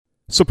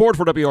Support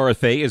for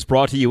WRFA is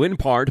brought to you in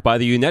part by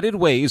the United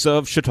Ways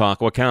of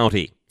Chautauqua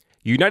County.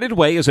 United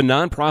Way is a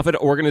nonprofit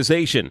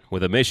organization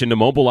with a mission to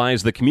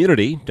mobilize the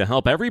community to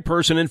help every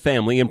person and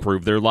family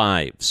improve their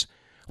lives.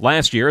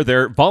 Last year,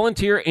 their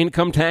Volunteer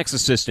Income Tax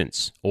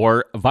Assistance,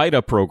 or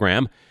VITA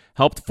program,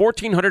 helped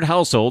 1,400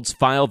 households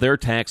file their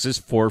taxes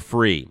for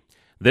free.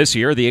 This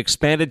year, the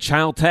expanded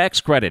child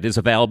tax credit is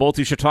available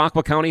to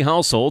Chautauqua County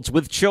households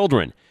with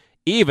children,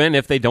 even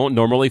if they don't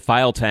normally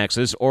file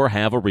taxes or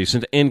have a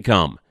recent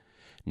income.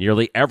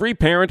 Nearly every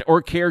parent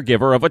or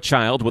caregiver of a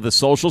child with a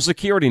Social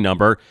Security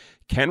number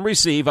can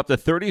receive up to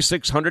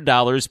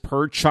 $3,600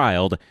 per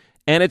child,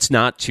 and it's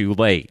not too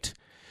late.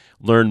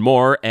 Learn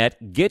more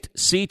at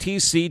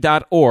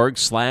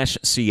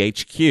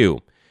getctc.org/CHQ.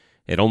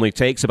 It only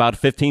takes about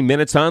 15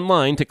 minutes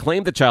online to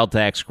claim the child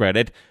tax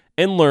credit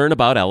and learn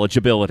about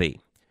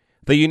eligibility.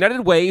 The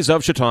United Ways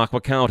of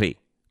Chautauqua County,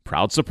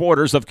 proud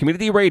supporters of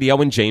community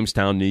radio in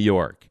Jamestown, New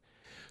York.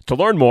 To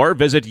learn more,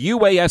 visit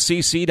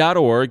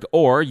uascc.org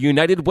or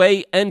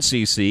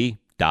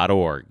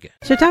unitedwayncc.org.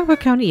 Chautauqua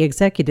County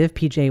Executive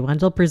P.J.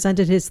 Wendel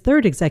presented his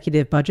third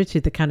executive budget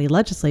to the county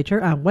legislature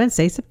on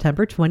Wednesday,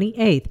 September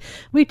 28th.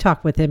 We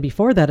talked with him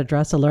before that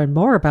address to learn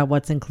more about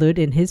what's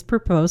included in his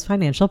proposed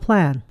financial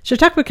plan.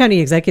 Chautauqua County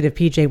Executive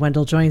P.J.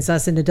 Wendel joins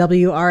us in the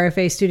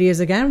WRFA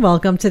studios again.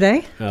 Welcome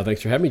today.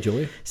 Thanks for having me,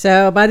 Julie.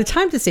 So by the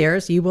time this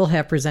airs, you will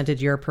have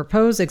presented your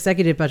proposed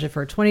executive budget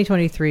for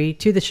 2023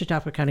 to the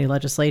Chautauqua County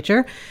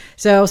legislature.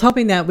 So I was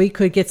hoping that we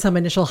could get some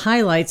initial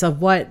highlights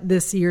of what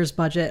this year's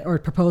budget or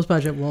proposed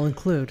budget will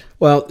include.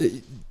 Well,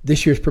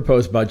 this year's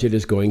proposed budget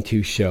is going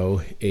to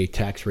show a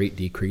tax rate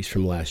decrease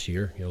from last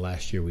year.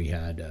 Last year we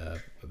had a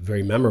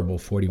very memorable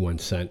 41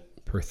 cent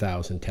per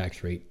thousand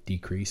tax rate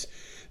decrease.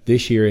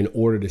 This year, in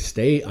order to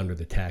stay under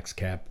the tax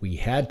cap, we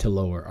had to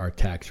lower our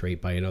tax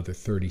rate by another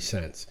 30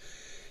 cents.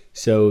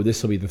 So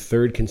this will be the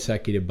third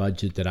consecutive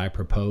budget that I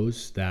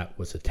proposed that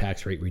was a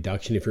tax rate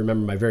reduction. If you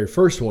remember, my very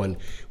first one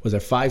was a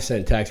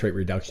 5-cent tax rate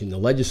reduction. The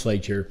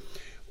legislature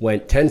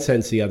went 10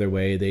 cents the other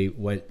way. They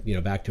went,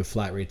 back to a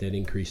flat rate that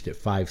increased at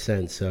 5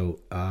 cents.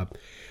 So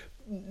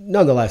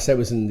nonetheless, that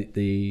was in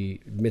the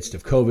midst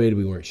of COVID.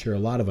 We weren't sure, a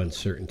lot of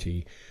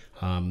uncertainty.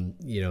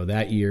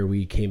 That year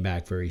we came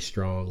back very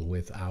strong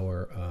with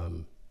our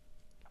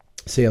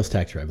sales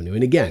tax revenue.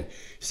 And again,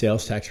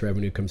 sales tax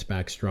revenue comes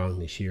back strong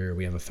this year.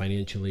 We have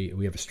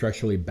a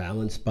structurally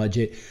balanced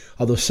budget.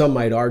 Although some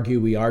might argue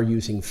we are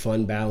using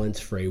fund balance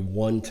for a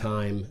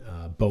one-time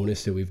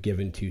bonus that we've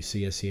given to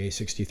CSCA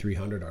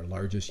 6300, our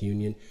largest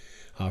union,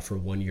 for a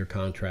one-year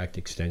contract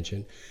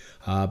extension.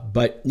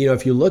 But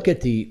if you look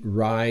at the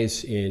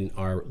rise in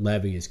our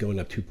levy, is going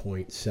up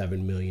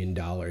 $2.7 million.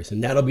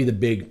 And that'll be the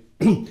big,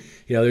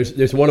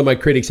 there's one of my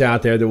critics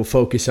out there that will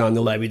focus on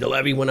the levy. The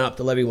levy went up,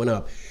 the levy went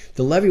up.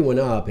 The levy went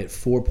up at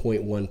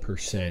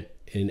 4.1%.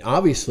 And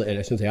obviously, and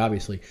I shouldn't say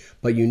obviously,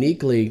 but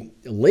uniquely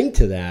linked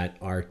to that,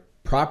 our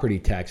property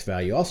tax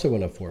value also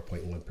went up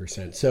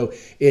 4.1%. So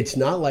it's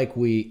not like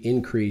we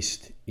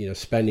increased,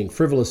 spending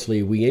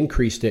frivolously. We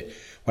increased it,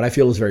 what I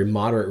feel is a very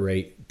moderate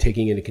rate,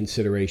 taking into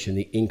consideration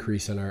the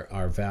increase in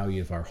our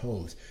value of our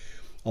homes.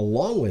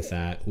 Along with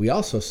that, we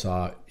also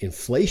saw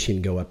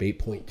inflation go up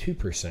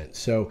 8.2%.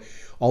 So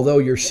although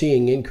you're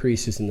seeing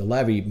increases in the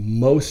levy,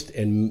 most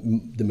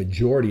and the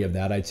majority of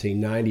that, I'd say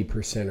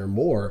 90% or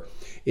more,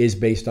 is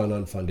based on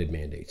unfunded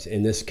mandates.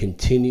 And this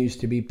continues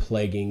to be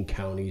plaguing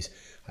counties.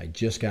 I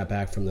just got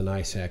back from the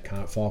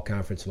NISAC fall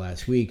conference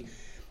last week,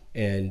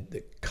 and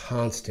the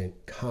constant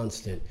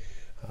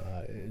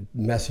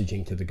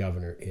messaging to the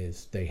governor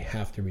is they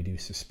have to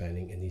reduce the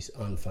spending and these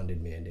unfunded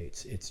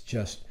mandates. It's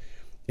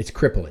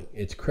crippling.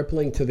 It's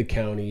crippling to the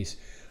counties.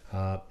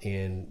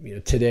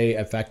 And today,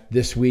 in fact,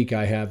 this week,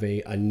 I have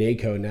a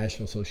NACO,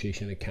 National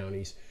Association of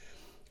Counties,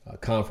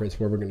 conference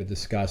where we're going to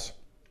discuss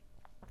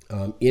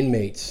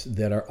inmates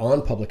that are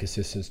on public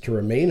assistance to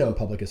remain on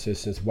public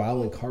assistance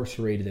while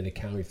incarcerated in a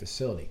county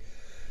facility.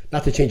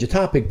 Not to change the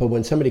topic, but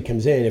when somebody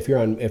comes in, if you're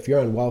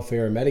on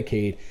welfare or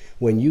Medicaid,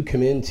 when you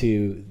come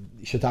into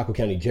Chautauqua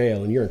County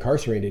Jail and you're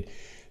incarcerated,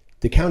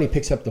 the county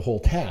picks up the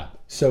whole tab.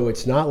 So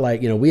it's not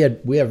like, we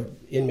have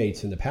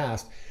inmates in the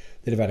past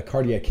that have had a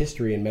cardiac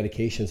history and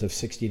medications of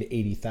 $60,000 to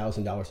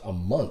 $80,000 a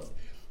month.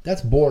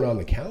 That's borne on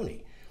the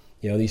county.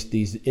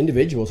 These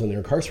individuals, when they're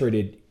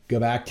incarcerated, go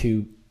back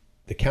to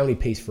the county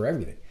pays for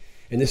everything.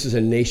 And this is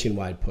a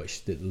nationwide push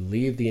that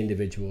leave the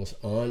individuals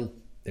on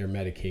their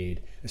Medicaid,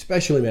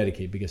 especially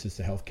Medicaid, because it's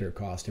the healthcare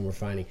cost. And we're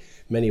finding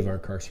many of our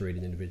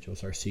incarcerated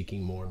individuals are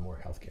seeking more and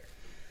more healthcare.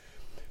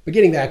 But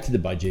getting back to the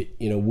budget,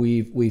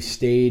 we've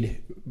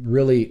stayed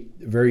really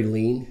very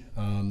lean.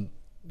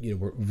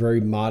 We're very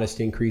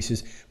modest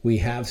increases. We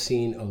have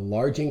seen a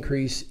large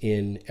increase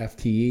in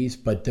FTEs,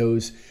 but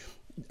those,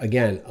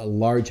 again, a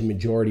large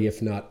majority,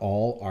 if not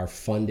all, are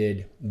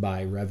funded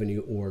by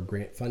revenue or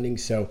grant funding.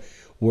 So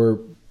we're,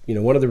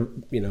 one of the,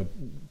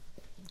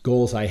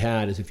 goals I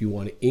had is if you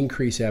want to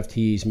increase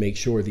FTEs, make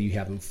sure that you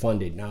have them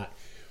funded, not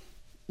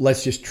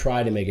let's just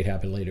try to make it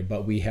happen later.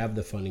 But we have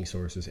the funding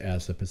sources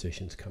as the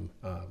positions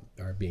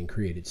are being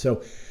created.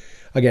 So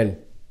again,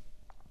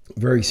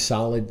 very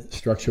solid,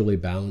 structurally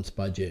balanced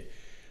budget,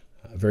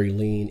 very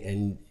lean.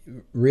 And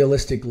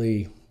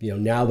realistically,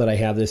 now that I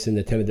have this in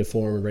the tentative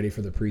form and ready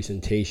for the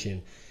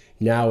presentation,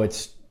 now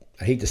it's,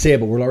 I hate to say it,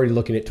 but we're already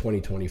looking at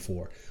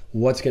 2024.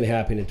 What's going to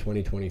happen in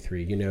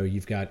 2023?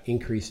 You've got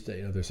increased,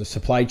 there's a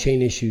supply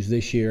chain issues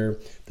this year,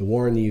 the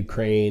war in the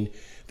Ukraine,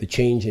 the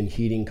change in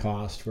heating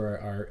costs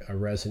for our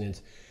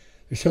residents.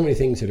 There's so many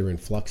things that are in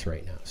flux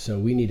right now. So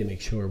we need to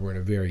make sure we're in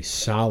a very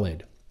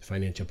solid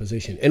financial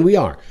position. And we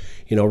are.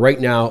 Right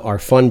now, our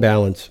fund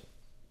balance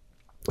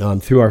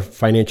through our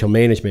financial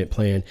management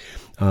plan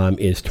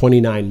is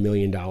 $29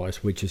 million,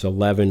 which is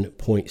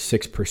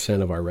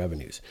 11.6% of our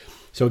revenues.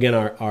 So again,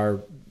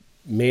 our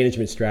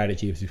management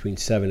strategy is between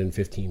 7 and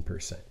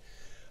 15%.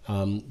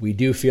 We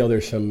do feel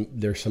there's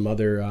some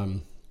other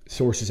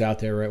sources out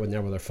there right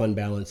now with our fund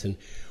balance, and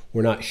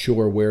we're not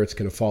sure where it's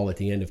going to fall at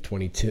the end of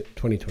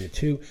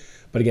 2022.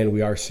 But again,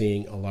 we are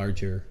seeing a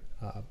larger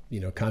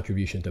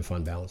contribution to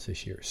fund balance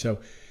this year. So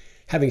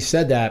having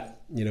said that,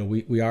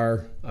 we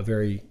are a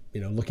very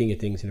looking at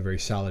things in a very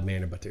solid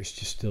manner, but there's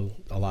just still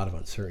a lot of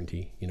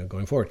uncertainty,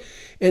 going forward.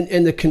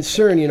 And the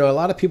concern, a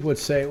lot of people would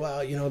say,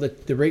 well,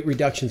 the rate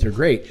reductions are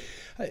great.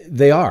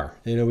 They are.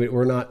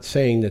 We're not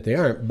saying that they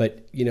aren't,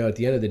 but at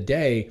the end of the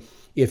day,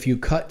 if you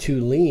cut too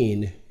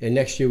lean, and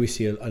next year we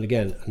see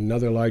again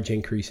another large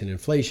increase in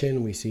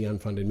inflation, we see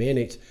unfunded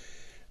mandates,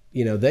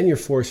 then you're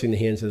forcing the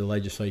hands of the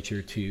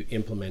legislature to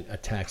implement a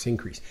tax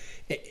increase.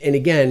 And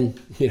again,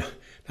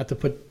 not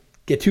to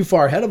get too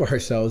far ahead of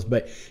ourselves,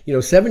 but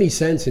 70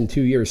 cents in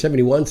 2 years,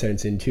 71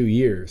 cents in 2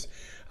 years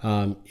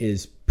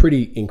is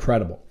pretty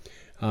incredible.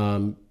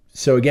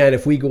 So again,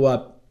 if we go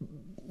up,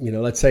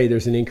 let's say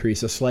there's an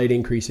increase, a slight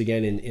increase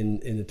again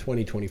in the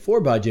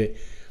 2024 budget,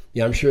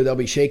 I'm sure they'll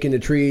be shaking the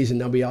trees and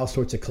there'll be all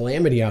sorts of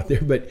calamity out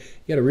there, but you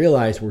got to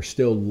realize we're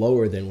still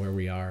lower than where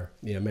we are,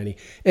 many.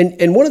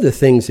 And one of the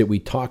things that we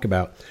talk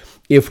about,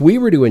 if we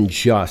were to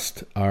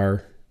adjust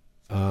our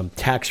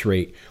tax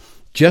rate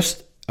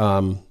just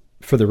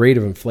for the rate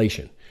of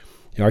inflation,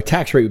 our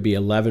tax rate would be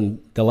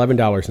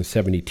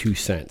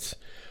 $11.72.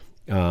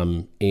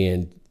 And,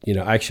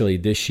 actually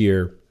this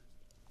year,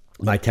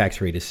 my tax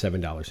rate is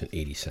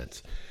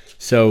 $7.80.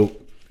 So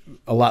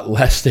a lot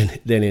less than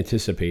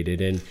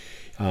anticipated. And,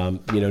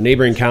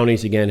 neighboring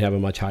counties, again, have a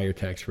much higher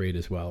tax rate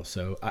as well.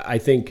 So I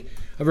think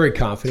I'm very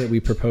confident. We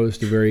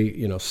proposed a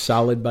very,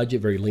 solid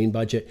budget, very lean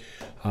budget.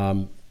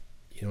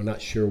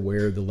 Not sure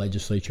where the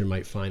legislature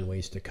might find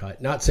ways to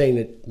cut. Not saying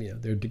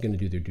that, they're going to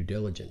do their due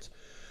diligence,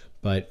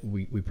 but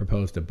we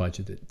proposed a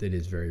budget that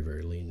is very,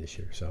 very lean this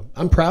year. So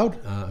I'm proud.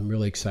 I'm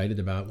really excited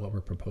about what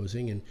we're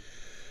proposing, and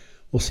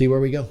we'll see where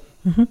we go.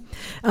 Mm-hmm.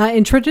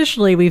 And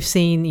traditionally, we've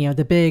seen,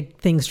 the big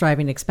things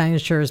driving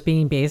expenditures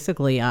being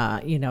basically,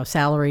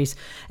 salaries.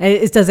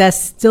 Does that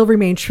still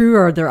remain true,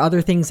 or are there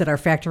other things that are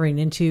factoring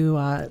into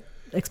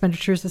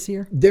expenditures this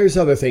year? There's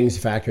other things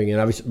factoring in.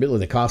 Obviously, really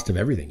the cost of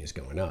everything is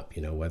going up,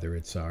 whether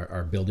it's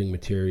our building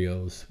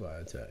materials,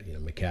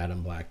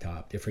 macadam,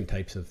 blacktop, different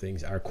types of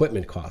things. Our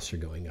equipment costs are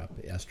going up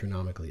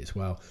astronomically as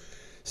well.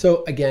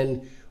 So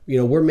again,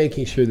 we're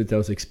making sure that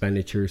those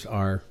expenditures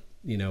are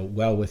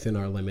well within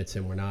our limits,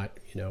 and we're not,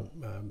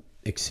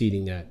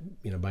 exceeding that,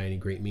 by any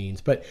great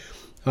means. But,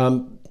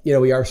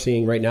 we are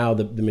seeing right now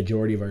the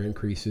majority of our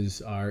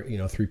increases are,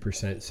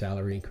 3%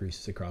 salary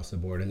increases across the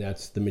board. And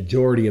that's the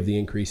majority of the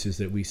increases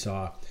that we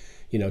saw,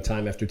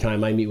 time after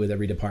time. I meet with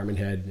every department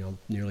head,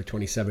 nearly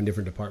 27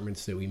 different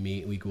departments that we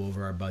meet. We go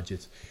over our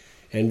budgets.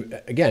 And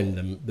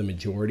again, the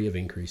majority of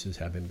increases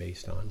have been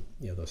based on,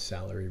 those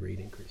salary rate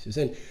increases.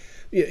 And,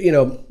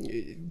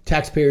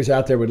 taxpayers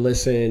out there would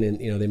listen, and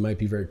they might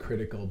be very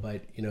critical.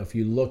 But if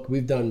you look,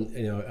 we've done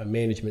a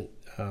management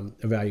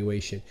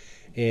evaluation,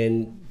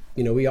 and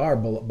we are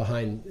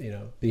behind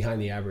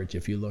the average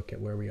if you look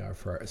at where we are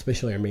for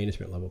especially our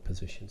management level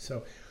positions.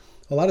 So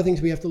a lot of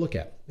things we have to look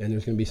at, and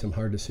there's going to be some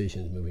hard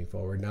decisions moving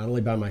forward, not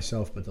only by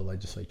myself but the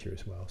legislature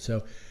as well.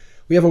 So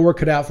we have a work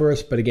cut out for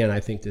us. But again, I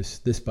think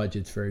this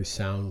budget's very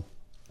sound,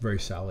 very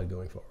solid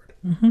going forward.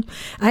 Mm-hmm.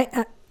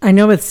 I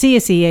know with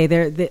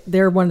CSEA,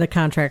 they're one of the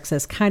contracts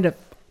that's kind of,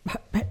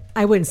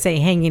 I wouldn't say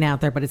hanging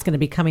out there, but it's going to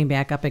be coming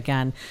back up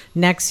again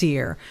next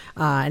year.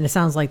 And it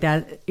sounds like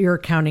that you're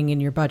accounting in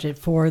your budget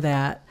for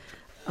that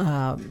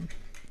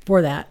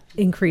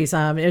increase.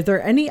 Are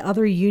there any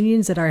other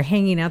unions that are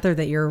hanging out there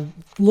that you're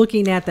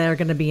looking at that are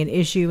going to be an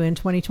issue in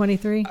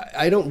 2023?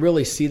 I don't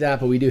really see that,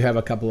 but we do have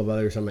a couple of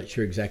others. I'm not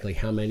sure exactly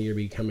how many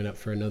are coming up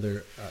for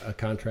another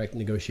contract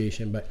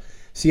negotiation, but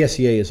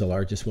CSEA is the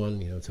largest one.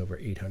 It's over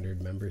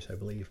 800 members, I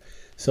believe.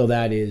 So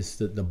that is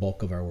the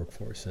bulk of our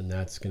workforce, and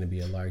that's going to be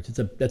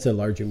that's a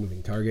larger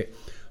moving target.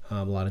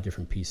 A lot of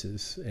different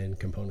pieces and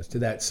components to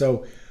that.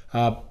 So,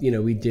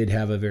 we did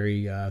have a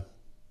very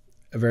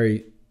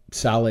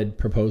solid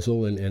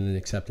proposal and an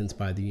acceptance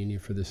by the union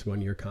for this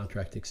 1-year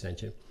contract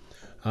extension.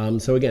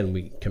 So again,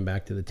 we come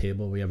back to the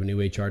table. We have a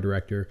new HR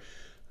director.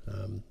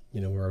 We're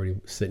already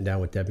sitting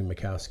down with Debbie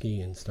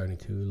Mikowski and starting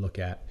to look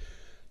at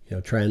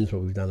trends,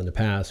 what we've done in the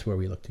past, where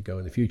we look to go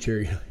in the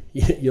future.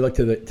 You look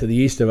to the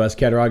east of us.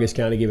 Cattaraugus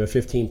County gave a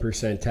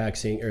 15%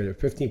 taxing or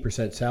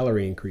 15%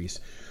 salary increase,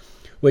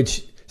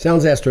 which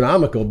sounds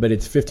astronomical, but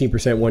it's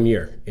 15% 1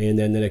 year, and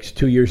then the next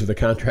 2 years of the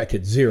contract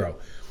it's zero.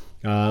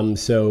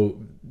 So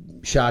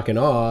shock and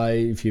awe,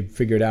 if you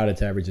figure it out,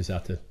 it averages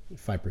out to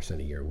 5%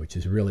 a year, which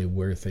is really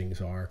where things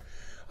are.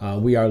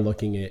 We are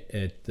looking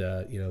at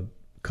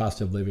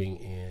cost of living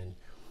and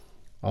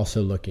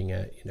also looking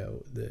at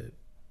the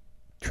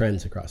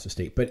trends across the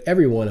state. But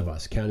every one of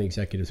us, county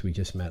executives, we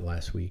just met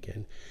last week,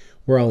 and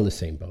we're all in the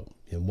same boat.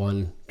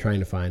 One, trying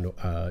to find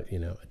a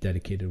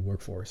dedicated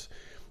workforce.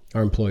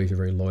 Our employees are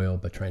very loyal,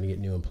 but trying to get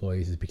new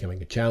employees is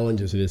becoming a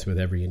challenge, as it is with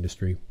every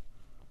industry.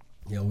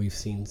 We've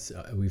seen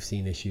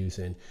issues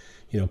in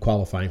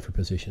qualifying for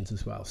positions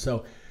as well.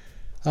 So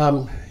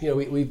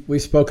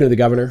we've spoken to the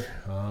governor,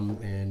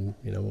 and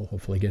we'll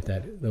hopefully get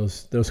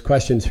those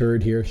questions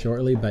heard here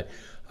shortly. But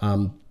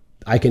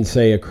I can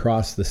say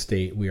across the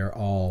state, we are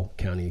all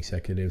county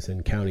executives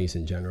and counties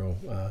in general,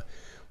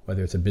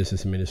 whether it's a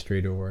business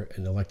administrator or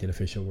an elected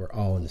official, we're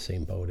all in the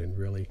same boat and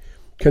really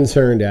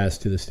concerned as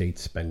to the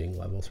state's spending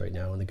levels right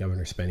now. And the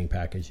governor's spending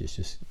package is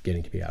just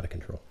getting to be out of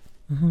control.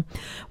 Mm-hmm.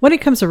 When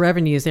it comes to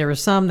revenues, there were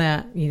some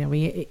that,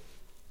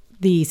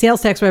 the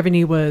sales tax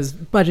revenue was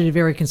budgeted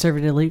very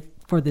conservatively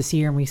for this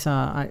year, and we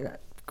saw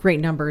great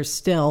numbers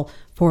still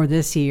for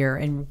this year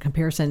in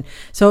comparison.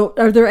 So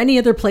are there any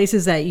other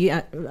places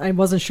that I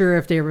wasn't sure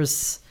if there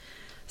was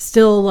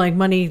still like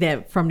money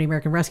that from the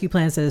American Rescue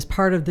Plans that is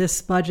part of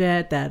this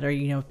budget that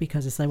are,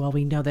 because it's like, well,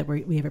 we know that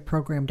we have it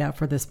programmed out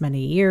for this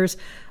many years.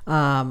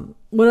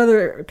 What are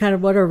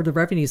the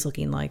revenues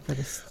looking like for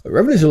this?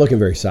 Revenues are looking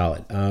very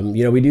solid.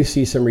 We do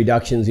see some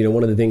reductions.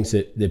 One of the things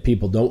that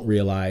people don't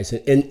realize,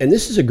 and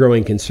this is a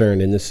growing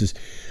concern, and this is,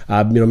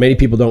 many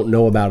people don't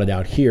know about it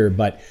out here,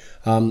 but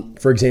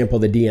for example,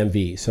 the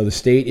DMV. So the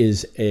state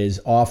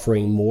is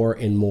offering more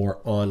and more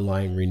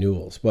online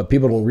renewals. What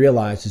people don't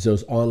realize is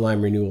those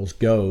online renewals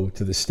go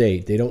to the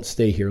state. They don't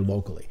stay here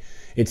locally.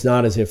 It's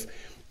not as if,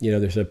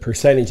 there's a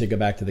percentage that go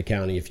back to the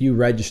county. If you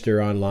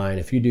register online,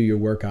 if you do your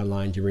work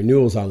online, your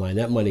renewals online,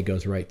 that money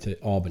goes right to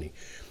Albany.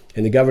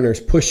 And the governor's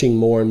pushing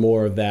more and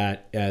more of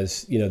that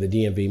as, the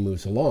DMV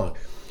moves along.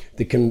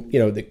 The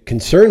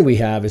concern we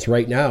have is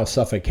right now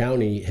Suffolk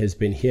County has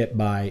been hit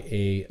by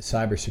a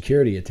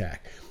cybersecurity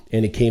attack.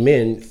 And it came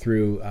in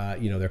through,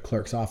 their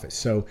clerk's office.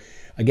 So,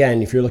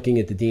 again, if you're looking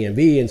at the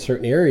DMV in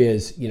certain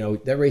areas,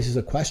 that raises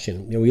a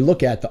question. We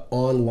look at the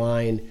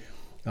online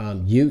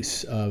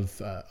use of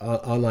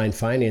online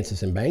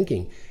finances and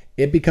banking.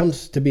 It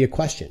becomes to be a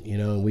question.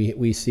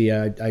 We see.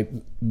 I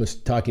was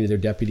talking to their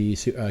deputy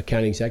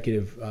county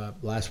executive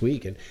last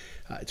week, and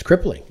it's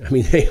crippling. I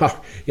mean, they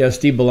are.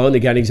 Steve Ballone, the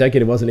county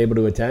executive, wasn't able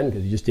to attend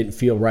because he just didn't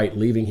feel right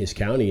leaving his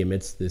county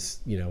amidst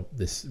this,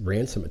 this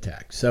ransom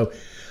attack. So.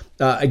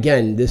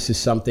 Again, this is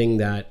something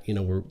that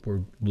we're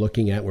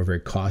looking at. We're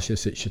very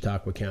cautious at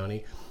Chautauqua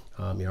County.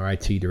 Our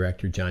IT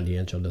director, John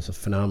D'Angelo, does a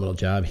phenomenal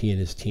job. He and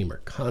his team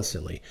are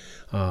constantly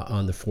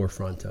on the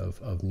forefront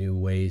of new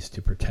ways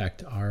to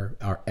protect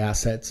our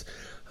assets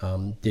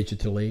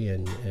digitally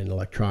and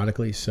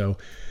electronically. So,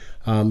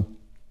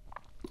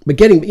 but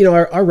getting,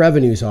 our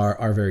revenues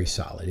are very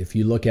solid. If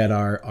you look at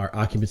our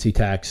occupancy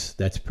tax,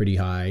 that's pretty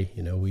high.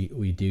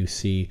 We do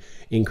see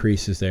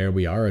increases there.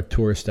 We are a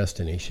tourist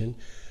destination.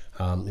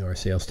 Our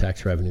sales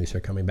tax revenues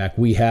are coming back.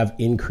 We have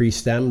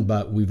increased them,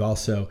 but we've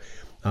also,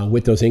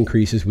 with those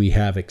increases, we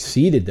have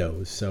exceeded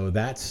those. So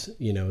that's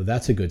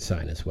a good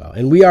sign as well.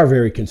 And we are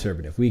very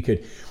conservative. We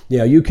could,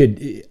 I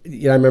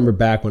remember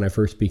back when I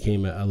first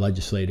became a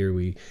legislator,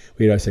 we'd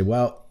always say,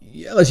 well,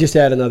 let's just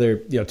add another,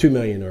 $2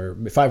 million or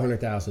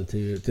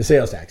 $500,000 to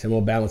sales tax, and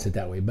we'll balance it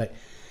that way. But,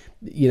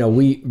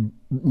 we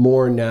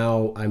more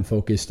now I'm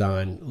focused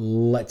on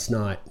let's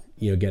not,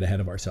 get ahead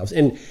of ourselves.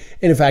 And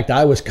in fact,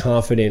 I was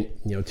confident,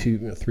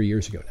 3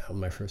 years ago now in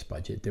my first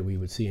budget that we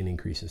would see an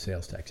increase in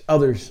sales tax.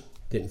 Others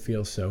didn't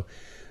feel so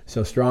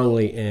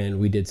strongly, and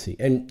we did see.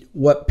 And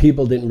what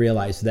people didn't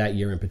realize that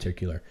year in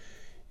particular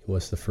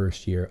was the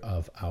first year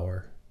of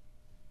our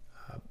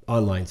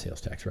online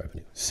sales tax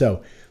revenue.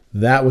 So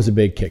that was a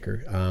big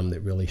kicker that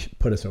really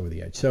put us over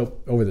the edge. So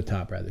over the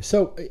top rather.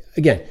 So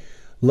again,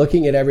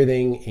 looking at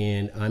everything,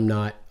 and I'm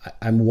not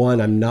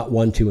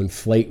one to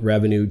inflate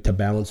revenue to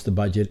balance the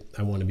budget.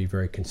 I want to be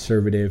very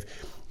conservative.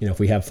 If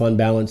we have fund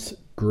balance,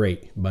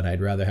 great, but I'd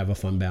rather have a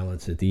fund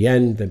balance at the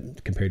end than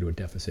compared to a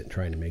deficit and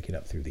trying to make it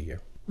up through the year.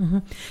 Mm-hmm.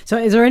 So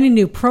is there any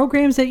new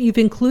programs that you've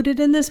included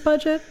in this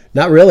budget?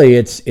 Not really.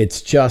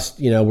 It's just,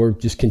 we're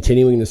just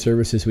continuing the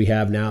services we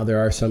have now. There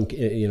are some,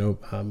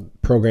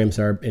 programs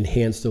that are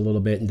enhanced a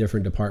little bit in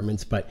different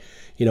departments, but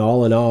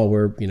all in all,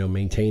 we're,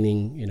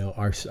 maintaining,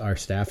 our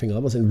staffing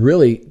levels and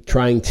really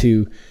trying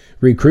to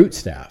recruit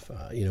staff.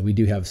 We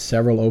do have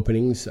several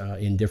openings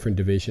in different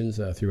divisions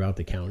throughout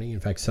the county. In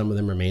fact, some of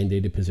them are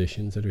mandated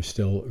positions that are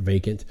still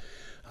vacant.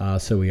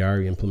 So we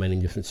are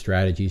implementing different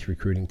strategies,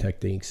 recruiting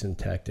techniques and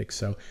tactics.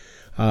 So,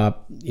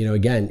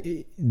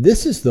 again,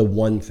 this is the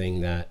one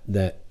thing that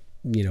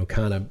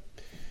kind of,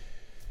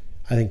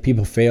 I think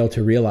people fail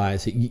to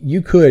realize that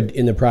you could,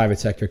 in the private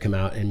sector, come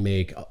out and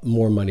make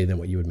more money than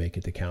what you would make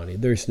at the county.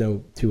 There's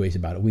no two ways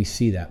about it. We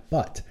see that.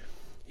 But,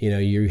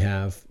 you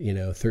have,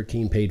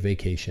 13 paid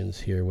vacations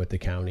here with the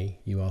county.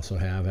 You also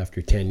have,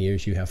 after 10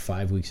 years, you have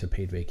 5 weeks of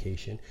paid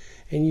vacation.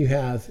 And you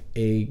have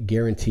a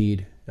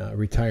guaranteed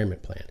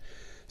retirement plan.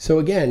 So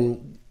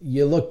again,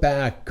 you look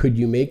back, could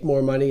you make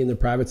more money in the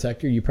private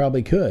sector? You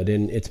probably could,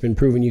 and it's been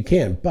proven you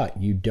can, but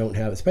you don't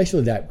have,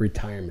 especially that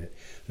retirement.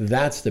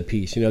 That's the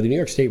piece. The New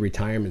York State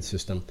retirement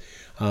system,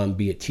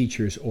 be it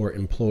teachers or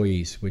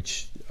employees,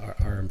 which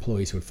our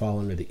employees would fall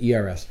under the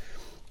ERS,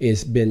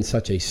 has been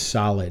such a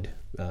solid,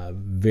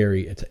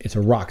 it's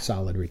a rock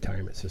solid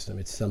retirement system.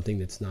 It's something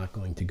that's not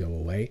going to go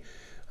away.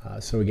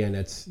 So again,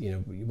 that's,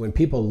 when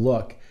people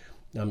look,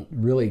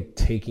 really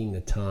taking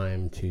the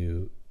time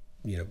to,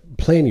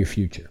 plan your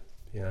future.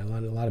 A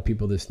lot of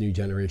people, this new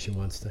generation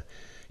wants to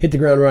hit the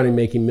ground running,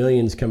 making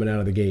millions coming out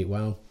of the gate.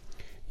 Well,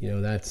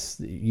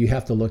 you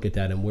have to look at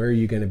that, and where are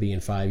you going to be in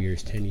 5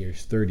 years, 10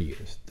 years, 30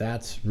 years?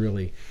 That's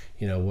really,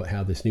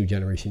 how this new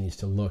generation needs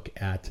to look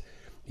at,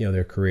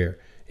 their career.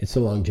 It's the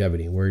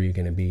longevity. Where are you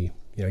going to be?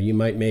 You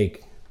might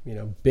make,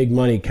 big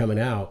money coming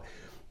out,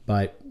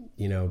 but,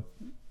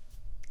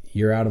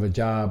 you're out of a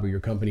job or your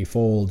company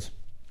folds.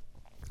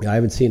 I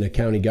haven't seen a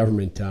county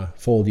government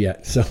fold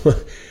yet, so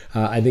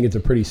I think it's a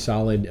pretty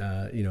solid,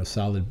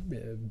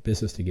 solid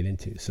business to get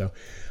into. So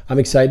I'm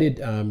excited.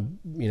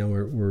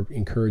 We're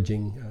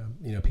encouraging,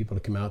 people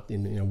to come out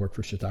and work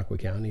for Chautauqua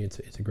County. It's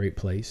a great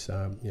place.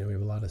 We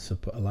have a lot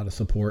of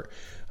support,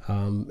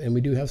 and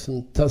we do have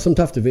some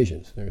tough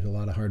divisions. There's a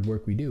lot of hard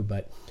work we do,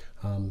 but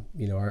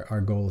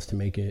our goal is to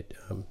make it,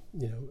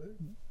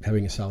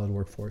 having a solid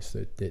workforce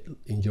that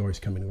enjoys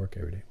coming to work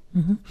every day.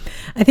 Mm-hmm.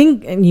 I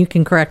think, and you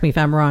can correct me if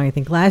I'm wrong, I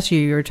think last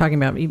year you were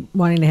talking about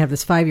wanting to have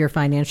this 5-year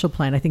financial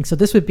plan. I think so.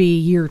 This would be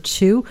year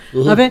 2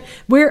 of it.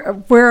 Where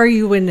are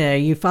you in there? Are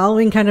you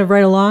following kind of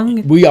right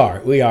along? We are.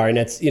 And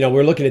that's,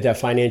 we're looking at that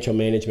financial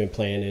management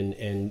plan,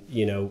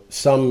 and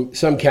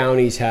some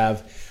counties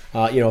have,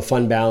 a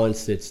fund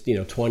balance that's,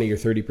 20 or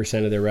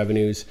 30% of their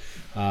revenues.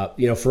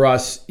 For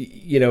us,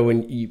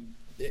 when you,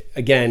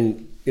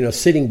 again,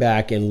 sitting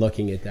back and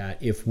looking at that,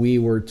 if we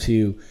were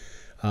to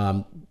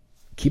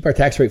keep our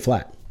tax rate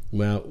flat,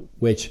 well,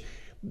 which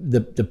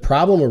the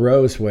problem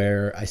arose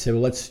where I said,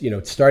 well, let's,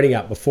 starting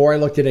out, before I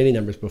looked at any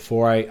numbers,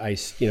 before I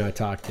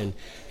talked and,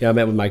 I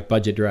met with my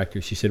budget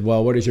director, she said,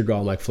 well, what is your goal?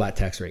 I'm like, flat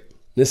tax rate.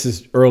 This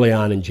is early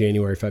on in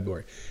January,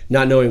 February,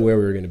 not knowing where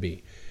we were going to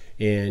be.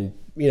 And,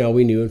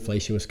 we knew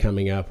inflation was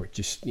coming up, or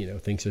just,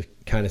 things have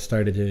kind of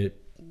started to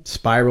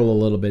spiral a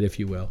little bit, if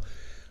you will.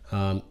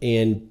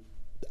 And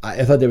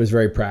I thought that was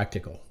very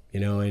practical,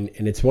 and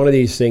it's one of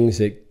these things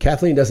that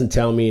Kathleen doesn't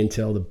tell me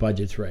until the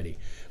budget's ready,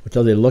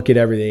 until they look at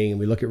everything and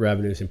we look at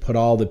revenues and put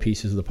all the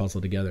pieces of the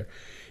puzzle together.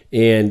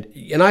 And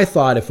I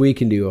thought if we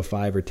can do a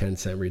 5 or 10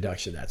 cent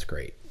reduction, that's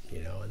great,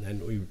 and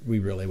then we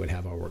really would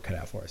have our work cut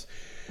out for us.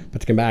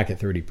 But to come back at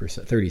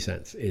 30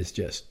 cents is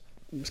just,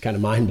 it's kind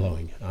of mind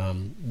blowing.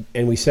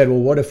 And we said, well,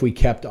 what if we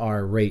kept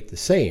our rate the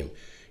same?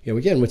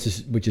 Again, which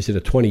is at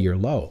a 20-year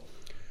low.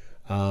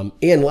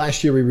 And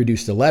last year we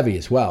reduced the levy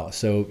as well.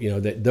 So,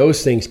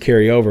 those things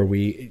carry over.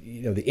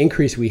 The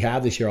increase we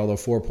have this year, although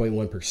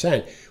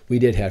 4.1%, we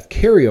did have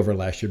carryover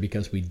last year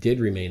because we did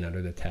remain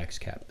under the tax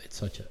cap. It's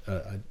such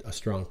a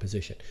strong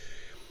position.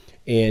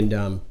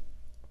 And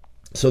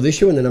so this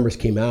year when the numbers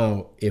came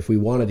out, if we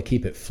wanted to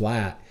keep it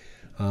flat,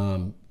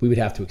 we would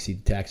have to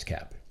exceed the tax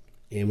cap.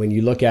 And when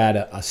you look at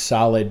a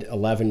solid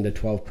 11 to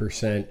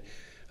 12%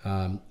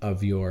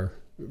 of your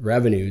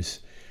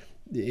revenues,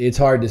 it's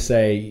hard to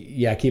say,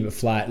 yeah, keep it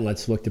flat and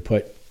let's look to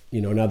put,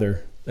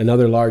 another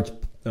large,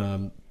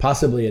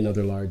 possibly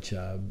another large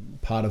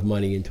pot of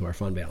money into our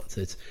fund balance.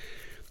 It's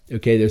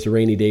okay. There's a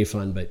rainy day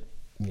fund, but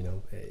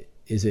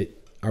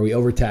are we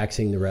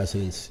overtaxing the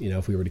residents?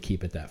 If we were to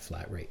keep it that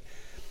flat rate.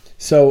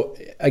 So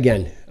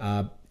again,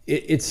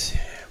 it's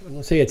I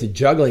won't say it's a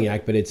juggling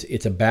act, but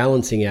it's a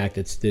balancing act.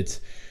 It's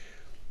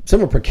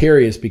somewhat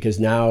precarious because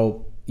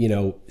now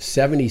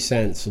 70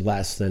 cents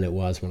less than it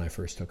was when I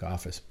first took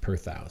office per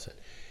thousand.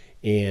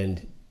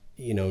 And,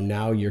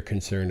 now you're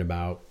concerned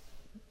about,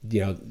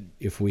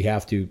 if we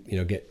have to,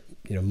 get,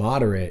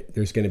 moderate,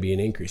 there's going to be an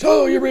increase.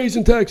 Oh, you're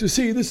raising taxes.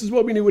 See, this is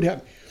what we knew would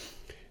happen.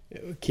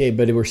 Okay,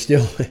 but we're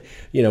still,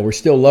 we're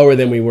still lower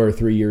than we were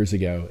 3 years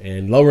ago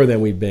and lower than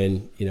we've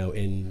been,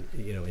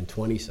 in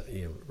 20,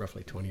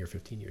 roughly 20 or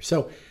 15 years.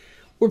 So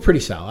we're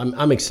pretty solid.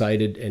 I'm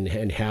excited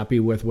and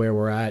happy with where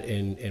we're at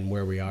and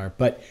where we are.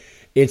 But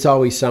it's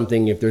always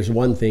something, if there's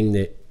one thing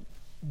that,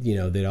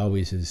 that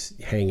always is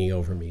hanging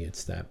over me,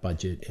 it's that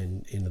budget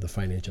and into the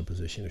financial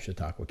position of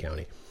Chautauqua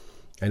County.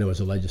 I know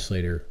as a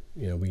legislator,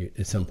 we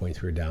at some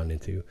points we were down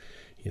into,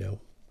 a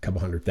couple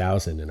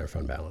 $100,000 in our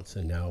fund balance,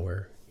 and now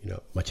we're,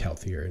 much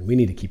healthier, and we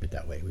need to keep it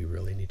that way. We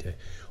really need to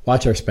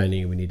watch our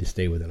spending, and we need to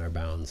stay within our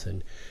bounds,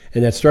 and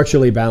that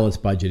structurally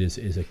balanced budget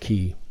is a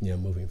key,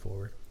 moving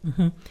forward.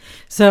 Mm-hmm.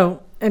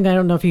 So, and I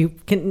don't know if you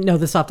can know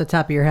this off the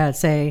top of your head,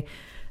 say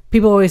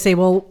people always say,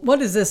 well, what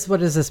does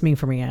this mean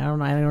for me? I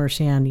don't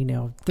understand,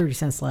 30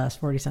 cents less,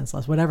 40 cents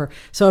less, whatever.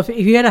 So if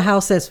you had a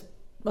house that's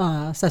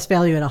assessed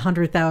value at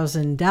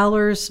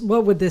 $100,000,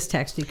 what would this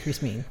tax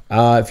decrease mean?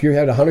 If you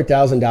had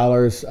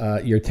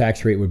 $100,000, your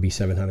tax rate would be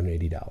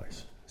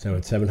 $780. So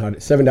it's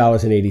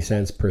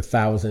 $7.80 per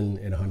thousand,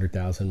 and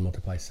 100,000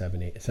 multiply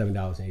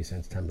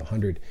 $7.80 times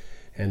 100,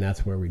 and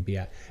that's where we'd be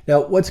at.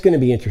 Now, what's going to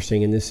be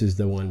interesting, and this is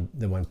the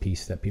one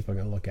piece that people are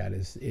going to look at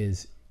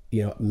is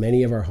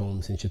many of our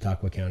homes in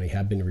Chautauqua County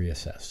have been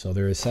reassessed, so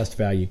their assessed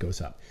value goes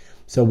up.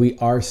 So we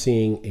are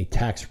seeing a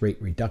tax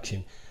rate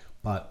reduction,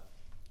 but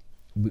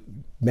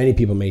many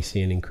people may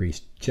see an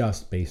increase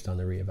just based on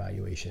the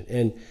reevaluation,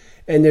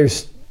 and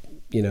there's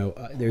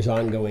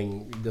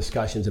ongoing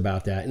discussions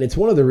about that. And it's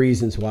one of the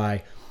reasons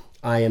why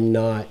I am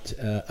not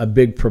a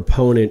big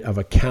proponent of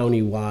a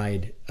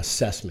county-wide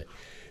assessment.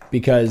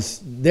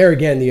 Because there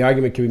again, the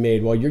argument can be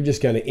made, well, you're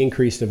just going to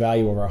increase the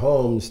value of our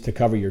homes to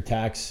cover your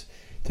tax,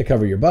 to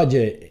cover your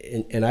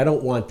budget. And I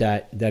don't want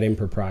that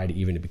impropriety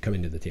even to be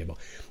coming to the table.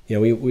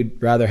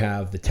 We'd rather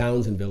have the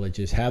towns and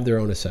villages have their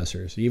own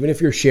assessors, even if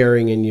you're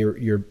sharing and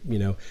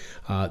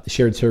the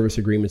shared service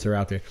agreements are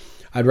out there.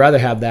 I'd rather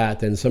have that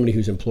than somebody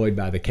who's employed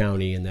by the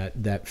county and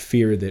that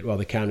fear that, well,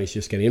 the county's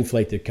just going to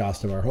inflate the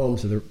cost of our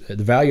homes, or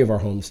the value of our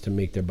homes to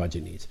make their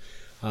budget needs.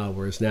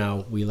 Whereas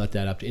now we let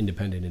that up to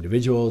independent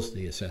individuals.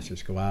 The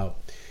assessors go out,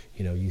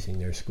 using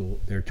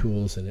their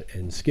tools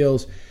and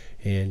skills,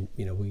 and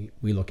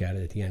we look at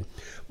it at the end.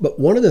 But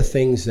one of the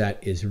things that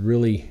is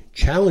really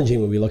challenging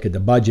when we look at the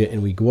budget,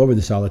 and we go over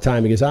this all the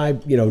time, because I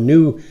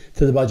new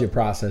to the budget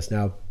process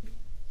now,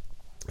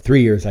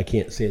 3 years. I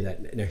can't say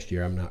that next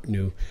year I'm not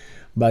new.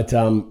 But,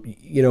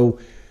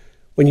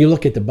 when you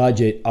look at the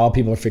budget, all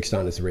people are fixed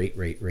on is rate.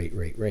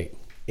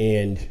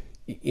 And,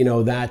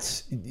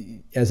 that's,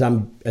 as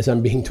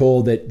I'm being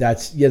told,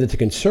 that's a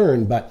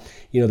concern, but,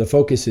 the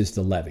focus is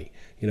the levy.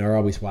 We're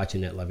always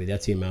watching that levy.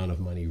 That's the amount of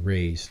money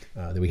raised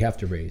that we have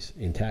to raise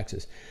in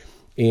taxes.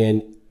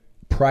 And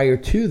prior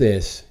to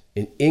this,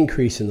 an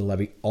increase in the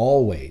levy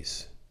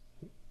always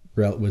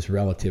was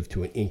relative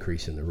to an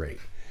increase in the rate.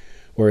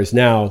 Whereas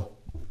now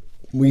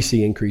we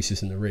see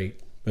increases in the rate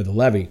or the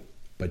levy,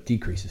 but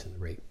decreases in the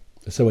rate.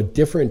 So a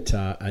different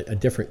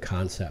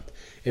concept.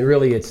 And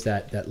really it's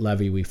that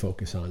levy we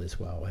focus on as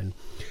well. And,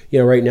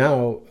 right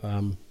now,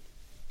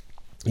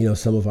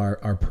 some of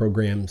our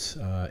programs,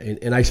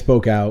 and I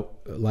spoke out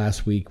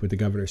last week with the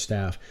governor's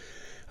staff.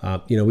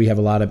 We have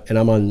a lot of, and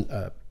I'm on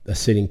a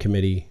sitting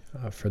committee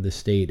for the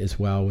state as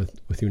well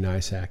with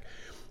UNISAC,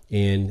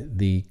 and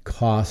the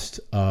cost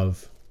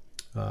of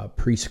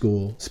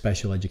preschool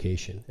special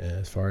education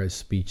as far as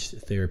speech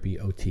therapy,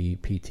 OT,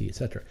 PT,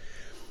 etc.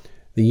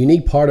 The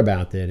unique part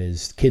about that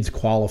is kids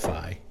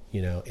qualify,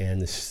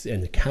 and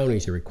the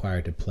counties are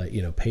required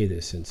to pay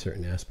this in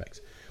certain aspects.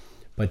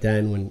 But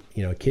then when,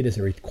 a kid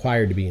isn't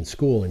required to be in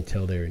school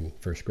until they're in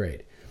first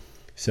grade.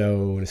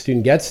 So when a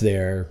student gets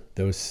there,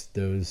 those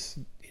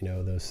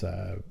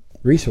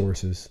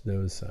resources,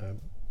 those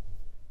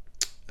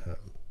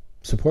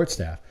support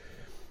staff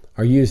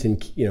are used in,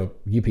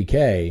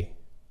 UPK,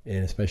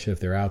 and especially if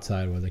they're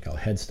outside what they call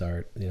Head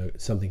Start,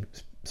 something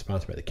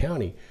sponsored by the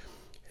county.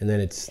 And then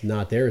it's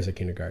not there as a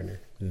kindergartner,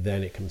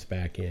 then it comes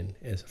back in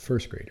as a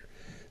first grader.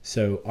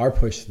 So our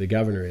push to the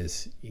governor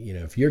is,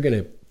 if you're going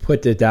to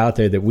put it out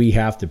there that we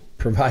have to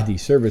provide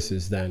these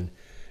services, then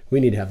we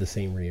need to have the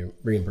same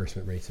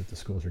reimbursement rates that the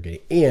schools are getting.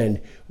 And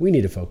we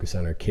need to focus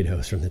on our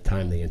kiddos from the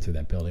time they enter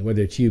that building,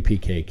 whether it's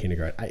UPK,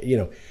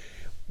 kindergarten,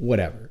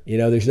 whatever.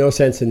 There's no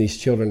sense in these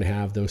children to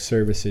have those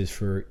services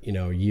for,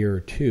 a year or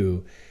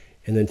two,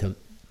 and then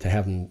to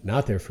have them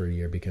not there for a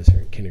year because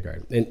they're in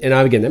kindergarten. And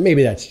again,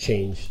 maybe that's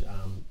changed,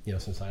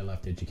 since I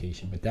left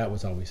education, but that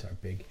was always our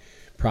big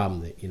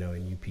problem that, in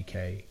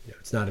UPK,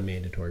 it's not a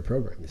mandatory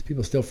program. Because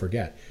people still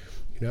forget,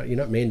 you're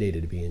not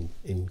mandated to be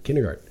in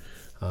kindergarten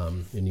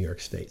in New York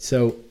State.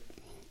 So,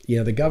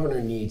 the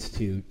governor needs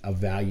to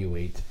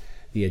evaluate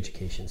the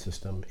education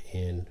system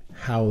and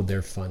how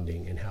they're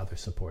funding and how they're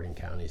supporting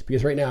counties.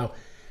 Because right now,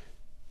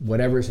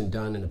 whatever isn't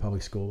done in the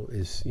public school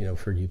is,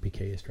 for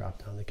UPK is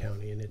dropped on the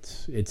county, and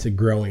it's a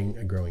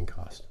growing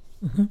cost.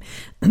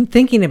 Mm-hmm.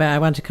 Thinking about, I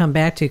want to come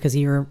back to, because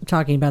you were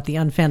talking about the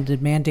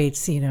unfunded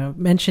mandates,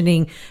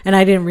 mentioning, and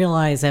I didn't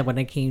realize that when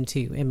it came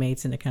to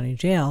inmates in the county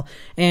jail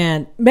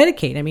and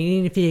Medicaid. I mean,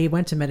 even if you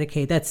went to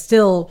Medicaid,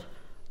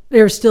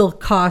 there's still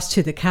cost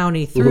to the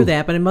county through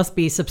that, but it must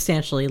be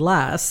substantially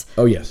less.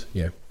 Oh yes,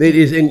 yeah, it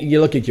is. And you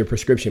look at your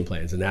prescription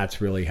plans, and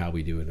that's really how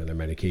we do it in our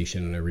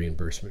medication and our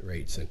reimbursement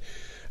rates. And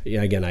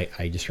again,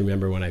 I just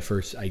remember when I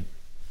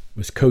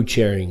was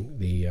co-chairing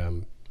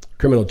the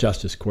Criminal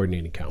Justice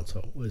Coordinating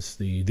Council, was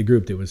the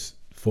group that was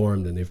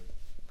formed, and they've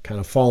kind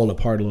of fallen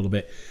apart a little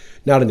bit,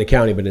 not in the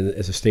county, but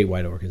as a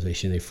statewide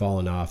organization. They've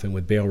fallen off, and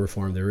with bail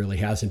reform, there really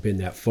hasn't been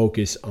that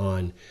focus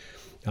on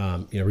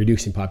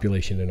reducing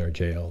population in our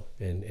jail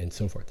and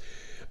so forth.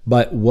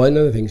 But one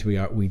of the things we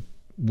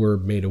were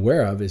made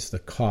aware of is the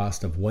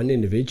cost of one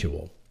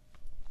individual.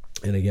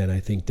 And again, I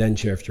think then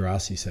Sheriff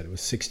Gerasi said it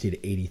was $60,000 to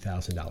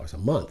 $80,000 a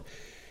month.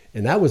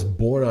 And that was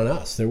born on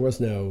us. There was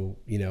no,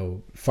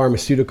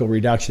 pharmaceutical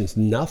reductions,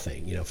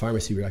 nothing,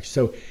 pharmacy reductions.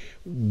 So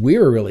we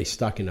were really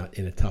stuck in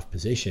a tough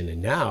position.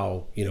 And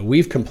now,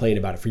 we've complained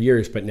about it for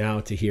years, but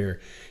now to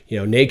hear,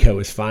 NACO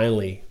is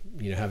finally,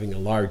 having a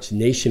large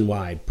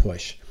nationwide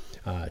push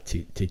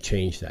to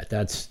change that.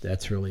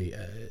 That's really,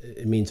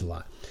 it means a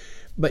lot.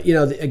 But,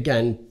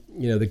 again,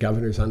 the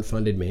governor's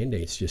unfunded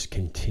mandates just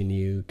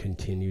continue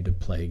to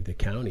plague the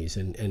counties.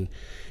 And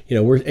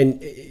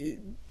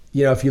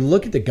if you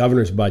look at the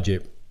governor's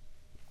budget,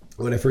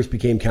 when I first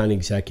became county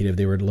executive,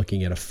 they were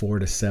looking at a $4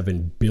 to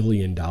 $7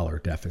 billion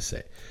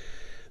deficit.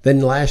 Then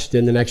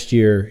the next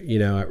year,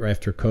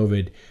 after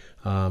COVID,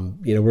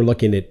 we're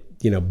looking at,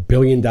 $1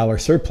 billion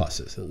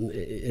surpluses.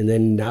 And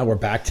then now we're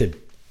back to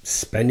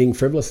spending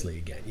frivolously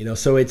again,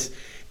 so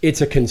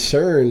it's a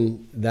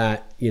concern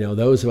that,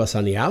 those of us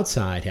on the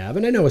outside have.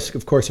 And I know,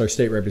 of course, our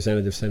state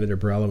representative, Senator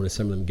Borrello and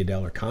Assemblyman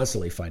Goodell, are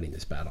constantly fighting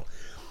this battle,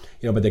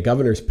 but the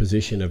governor's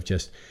position of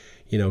just,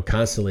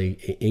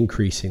 constantly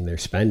increasing their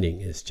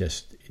spending is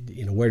just,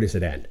 where does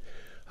it end?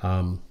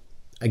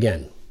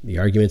 Again, the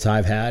arguments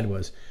I've had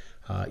was,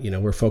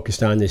 we're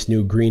focused on this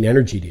new green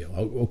energy deal.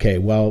 Okay,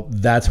 well,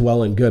 that's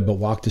well and good, but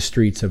walk the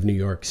streets of New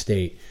York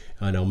State.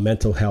 I know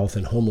mental health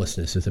and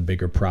homelessness is a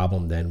bigger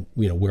problem than,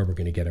 where we're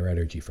going to get our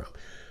energy from.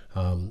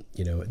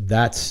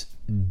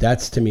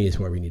 That's to me is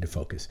where we need to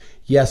focus.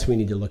 Yes, we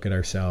need to look at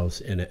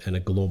ourselves in a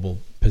global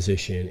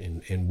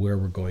position and where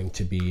we're going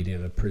to be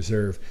to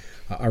preserve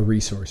our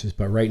resources.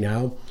 But right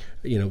now,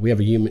 we have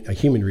a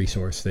human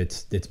resource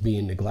that's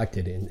being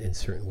neglected in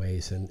certain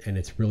ways, and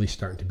it's really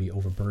starting to be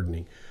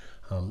overburdening.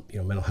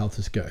 Mental health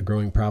is a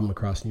growing problem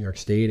across New York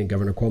State, and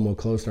Governor Cuomo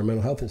closed our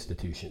mental health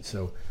institutions.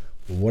 So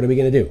what are we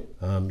going to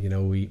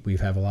do? We've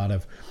had a lot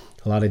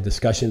of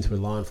discussions with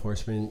law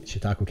enforcement,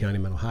 Chautauqua County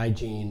Mental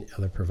Hygiene,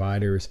 other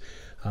providers,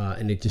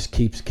 and it just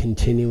keeps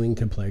continuing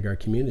to plague our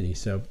community.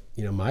 So,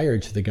 my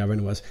urge to the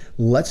governor was,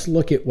 let's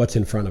look at what's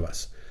in front of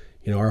us.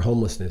 Our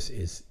homelessness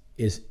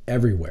is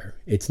everywhere.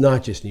 It's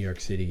not just New York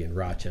City and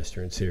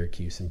Rochester and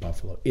Syracuse and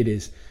Buffalo. It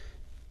is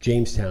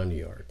Jamestown, New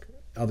York,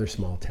 other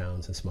small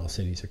towns and small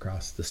cities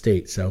across the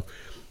state. So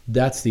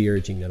that's the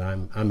urging that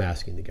I'm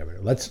asking the governor.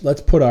 Let's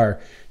put our,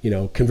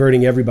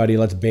 converting everybody,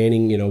 let's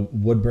banning,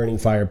 wood burning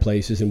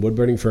fireplaces and wood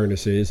burning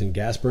furnaces and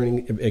gas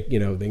burning,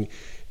 thing.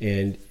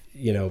 And,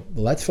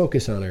 let's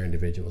focus on our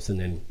individuals, and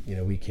then,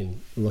 we can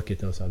look at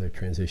those other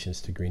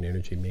transitions to green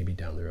energy maybe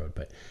down the road.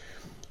 But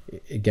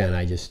again,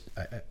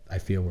 I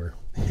feel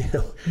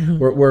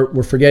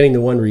we're forgetting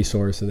the one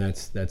resource, and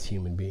that's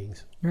human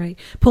beings. Right.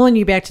 Pulling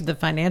you back to the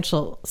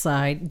financial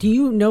side, do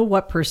you know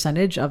what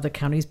percentage of the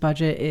county's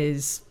budget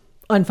is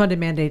unfunded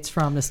mandates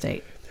from the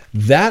state?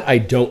 That I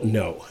don't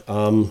know.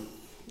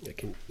 I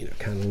can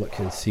kind of look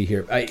and see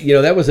here.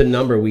 That was a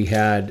number we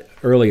had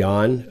early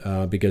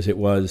on because it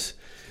was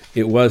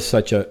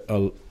such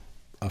a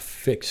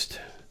fixed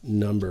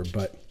number.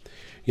 But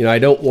I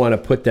don't want to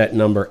put that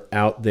number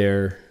out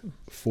there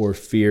for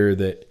fear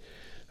that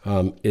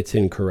it's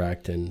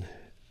incorrect, and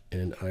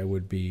I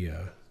would be.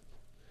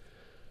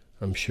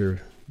 I'm sure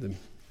the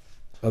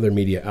other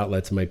media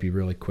outlets might be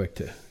really quick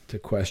to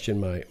question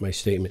my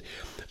statement.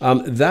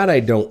 That I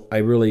don't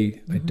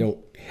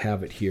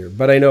have it here,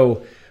 but I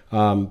know,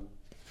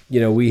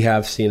 we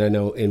have seen, I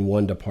know in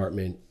one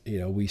department,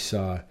 we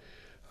saw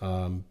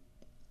an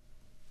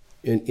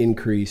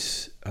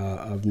increase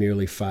of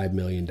nearly $5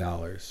 million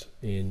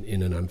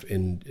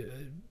in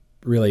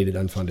related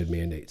unfunded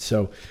mandates.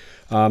 So,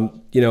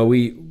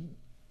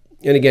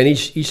 and again,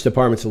 each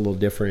department's a little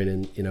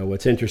different, and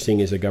what's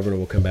interesting is the governor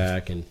will come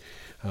back and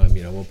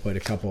we'll put a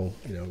couple,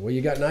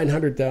 you got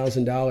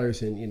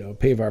 $900,000 and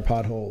pave our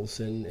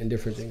potholes and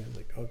different things. I'm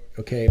like, oh,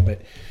 okay,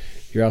 but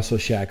you're also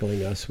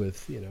shackling us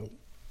with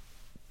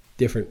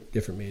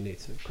different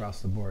mandates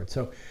across the board.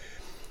 So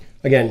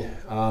again,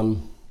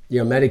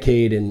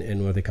 Medicaid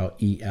and what they call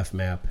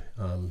EFMAP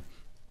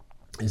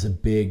is a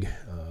big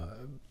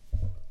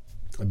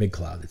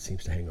cloud that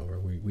seems to hang over.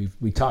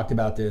 We talked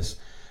about this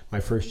my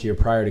first year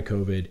prior to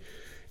COVID,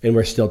 and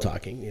we're still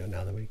talking,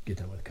 now that we get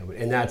done with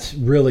COVID. And that's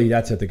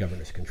at the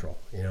governor's control.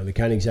 The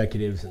county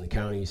executives and the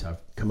counties have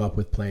come up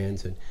with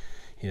plans, and,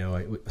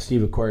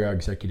 Steve Aquari, our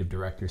executive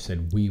director,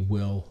 said, we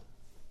will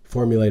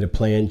formulate a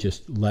plan.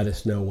 Just let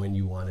us know when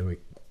you want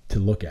to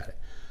look at it.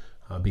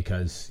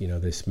 Because,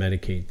 this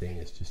Medicaid thing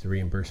is just the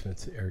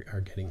reimbursements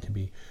are getting to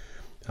be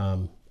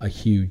a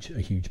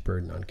huge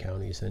burden on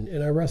counties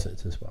and our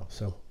residents as well.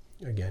 So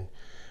again,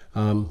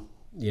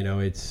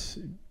 it's,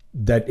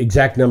 that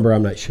exact number,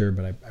 I'm not sure,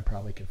 but I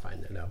probably can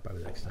find that out by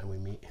the next time we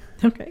meet.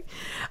 Okay.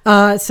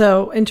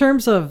 So in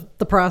terms of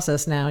the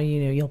process now,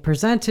 you'll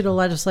present to the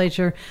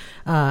legislature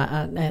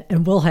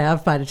and we'll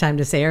have by the time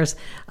this airs.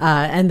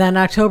 And then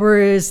October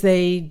is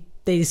they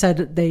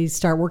decide they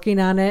start working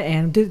on it.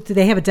 And do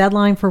they have a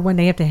deadline for when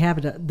they have to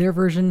have their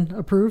version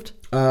approved?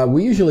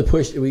 We usually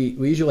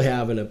we usually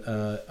have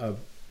a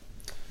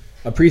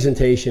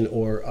presentation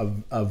or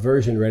a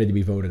version ready to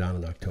be voted on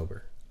in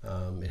October.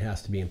 It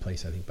has to be in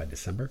place, I think, by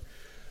December.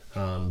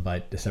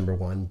 but December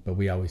 1. But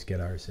we always get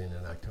ours in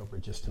October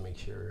just to make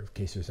sure in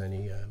case there's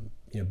any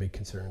big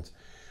concerns.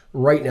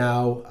 Right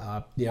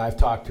now, I've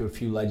talked to a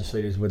few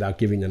legislators without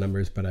giving the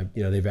numbers, but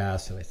they've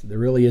asked, and I said there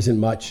really isn't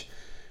much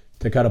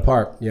to cut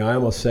apart. I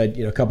almost said,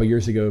 a couple of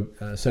years ago,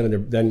 Senator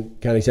then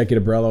County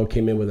Executive Borrello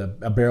came in with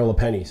a barrel of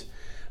pennies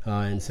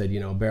and said,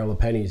 a barrel of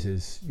pennies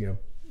is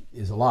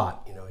a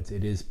lot.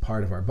 It is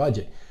part of our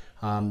budget.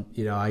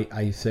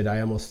 I said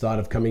I almost thought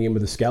of coming in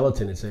with a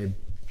skeleton and saying,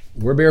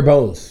 we're bare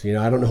bones.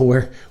 I don't know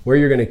where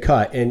you're going to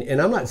cut.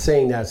 And I'm not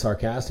saying that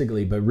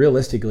sarcastically, but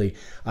realistically,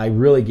 I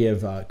really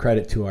give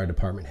credit to our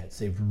department heads.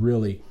 They've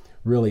really,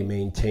 really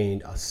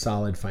maintained a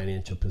solid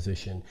financial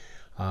position.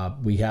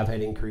 We have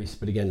had increase,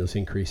 but again, those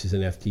increases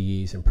in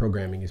FTEs and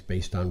programming is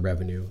based on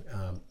revenue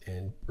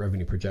and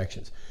revenue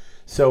projections.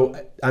 So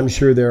I'm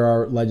sure there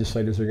are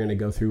legislators who are going to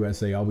go through, as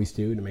they always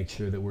do, to make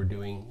sure that we're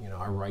doing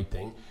our right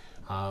thing.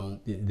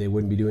 They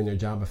wouldn't be doing their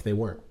job if they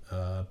weren't.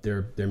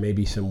 There may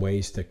be some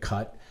ways to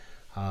cut,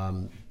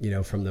 from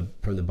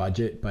the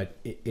budget, but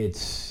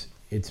it's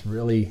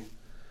really.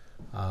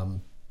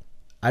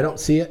 I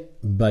don't see it,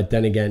 but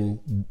then again,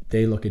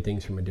 they look at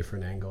things from a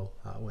different angle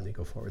when they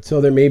go forward.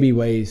 So there may be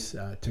ways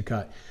to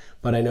cut,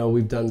 but I know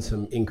we've done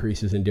some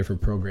increases in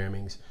different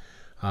programmings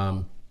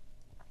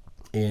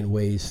and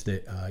ways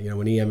that,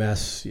 when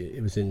EMS,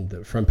 it was in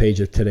the front page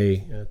of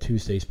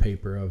Tuesday's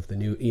paper of the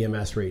new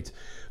EMS rates,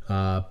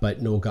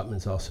 but Noel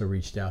Gutman's also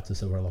reached out to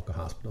some of our local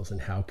hospitals and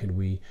how could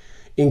we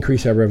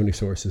increase our revenue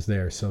sources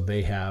there. So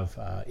they have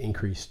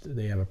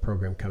they have a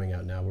program coming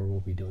out now where we'll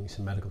be doing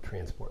some medical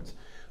transports.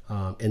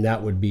 And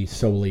that would be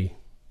solely,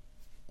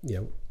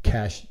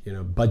 cash,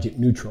 budget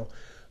neutral,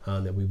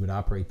 that we would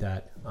operate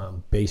that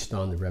based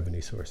on the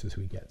revenue sources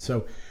we get.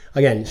 So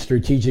again,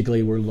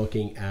 strategically, we're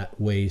looking at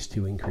ways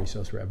to increase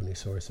those revenue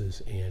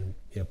sources and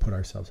put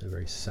ourselves in a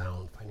very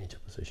sound financial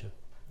position.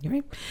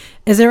 Right.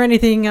 Is there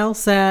anything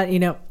else that,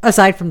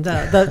 aside from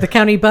the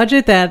county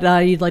budget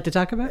that you'd like to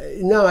talk about?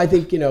 No, I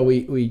think,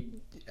 we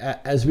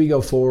as we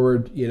go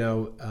forward,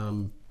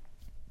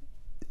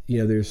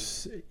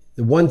 there's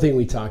the one thing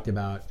we talked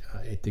about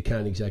at the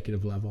county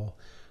executive level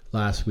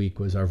last week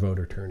was our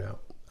voter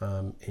turnout.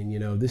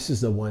 And this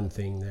is the one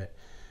thing that,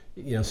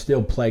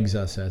 still plagues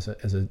us as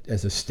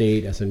a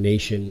state, as a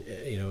nation,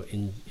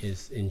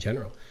 in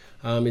general,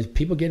 is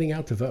people getting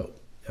out to vote.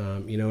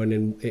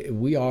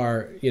 We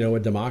are, a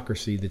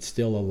democracy that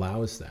still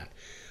allows that.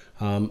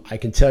 I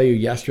can tell you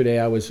yesterday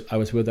I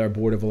was with our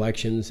Board of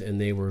Elections and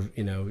they were,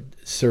 not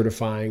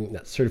certifying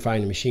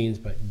the machines,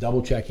 but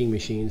double checking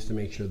machines to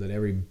make sure that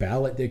every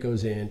ballot that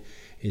goes in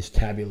is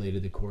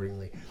tabulated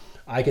accordingly.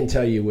 I can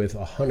tell you with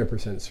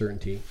 100%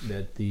 certainty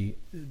that the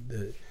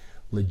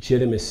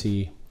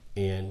legitimacy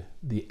and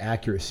the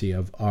accuracy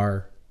of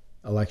our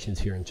elections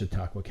here in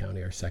Chautauqua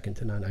County are second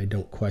to none. I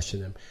don't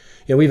question them.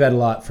 We've had a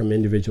lot from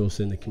individuals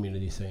in the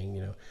community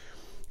saying,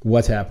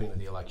 what's happening with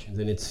the elections.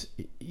 And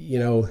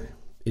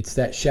it's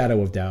that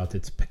shadow of doubt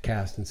that's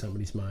cast in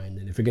somebody's mind.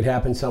 And if it could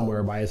happen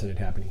somewhere, why isn't it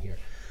happening here?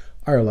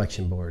 Our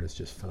election board is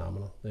just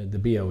phenomenal. The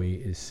BOE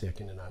is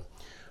second to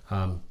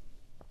none.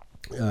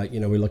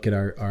 We look at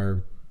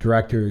our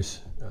directors,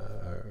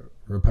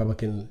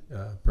 Republican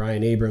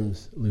Brian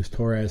Abrams, Luz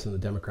Torres on the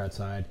Democrat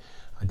side,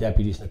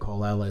 deputies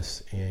Nicole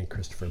Ellis and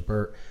Christopher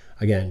Burt.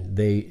 Again,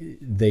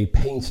 they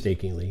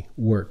painstakingly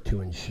work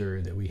to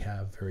ensure that we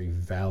have very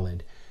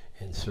valid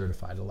and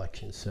certified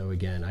elections. So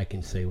again, I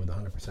can say with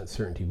 100%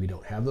 certainty we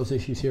don't have those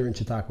issues here in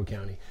Chautauqua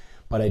County,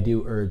 but I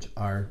do urge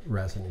our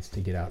residents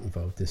to get out and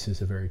vote. This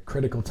is a very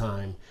critical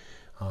time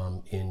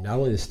in not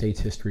only the state's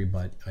history,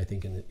 but I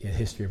think in the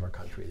history of our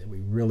country, that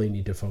we really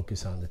need to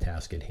focus on the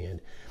task at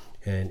hand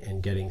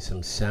and getting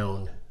some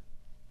sound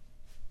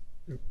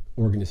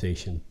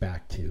organization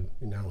back to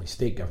not only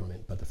state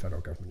government, but the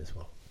federal government as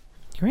well.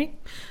 Great.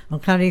 Well,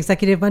 County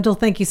Executive Wendel,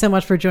 thank you so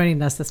much for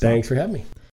joining us this morning. Thanks for having me.